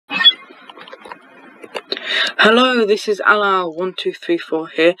Hello, this is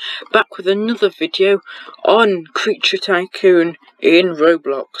Alal1234 here, back with another video on Creature Tycoon in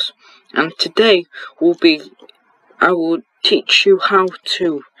Roblox. And today I will teach you how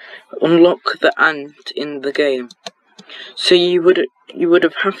to unlock the ant in the game. So you would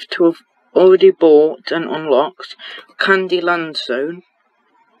have to have already bought and unlocked Candyland Zone.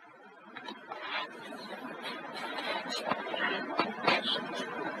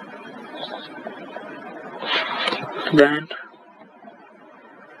 Then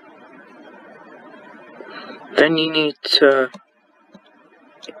you need to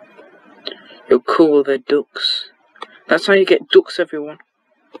cool the ducks. That's how you get ducks, everyone.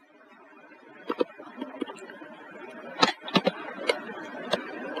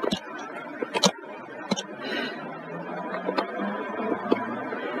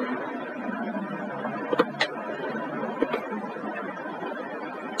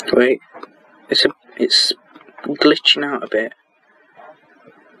 Wait, it's glitching out a bit.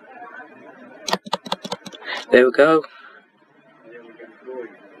 There we go.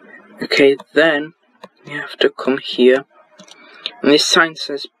 Okay, then you have to come here, and this sign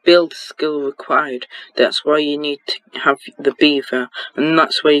says build skill required. That's why you need to have the beaver, and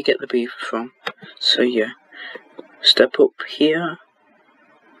that's where you get the beaver from. So yeah, step up here.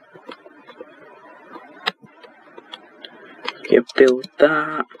 You build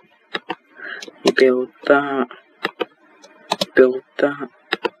that. You build that. Build that.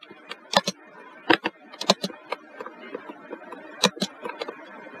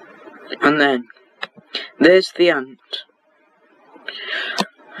 And then, there's the ant.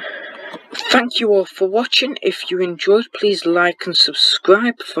 Thank you all for watching. If you enjoyed, please like and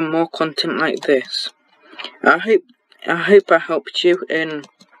subscribe for more content like this. I hope I helped you in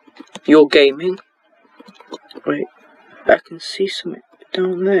your gaming. Wait, I can see something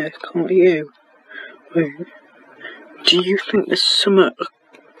down there, can't you? Wait, do you think there's something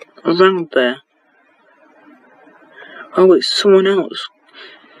around there? Oh, it's someone else.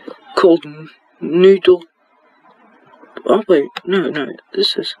 Called Noodle. Oh wait, no,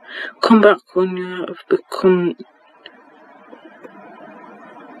 this is come back when you have become.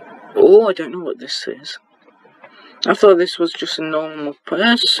 Oh, I don't know what this is. I thought this was just a normal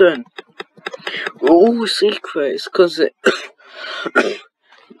person. Oh, secrets, because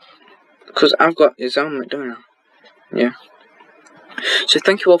I've got his helmet, don't I? Yeah. So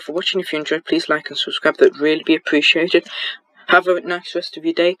thank you all for watching. If you enjoyed, please like and subscribe. That'd really be appreciated. Have a nice rest of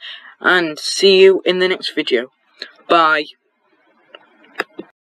your day, and see you in the next video. Bye.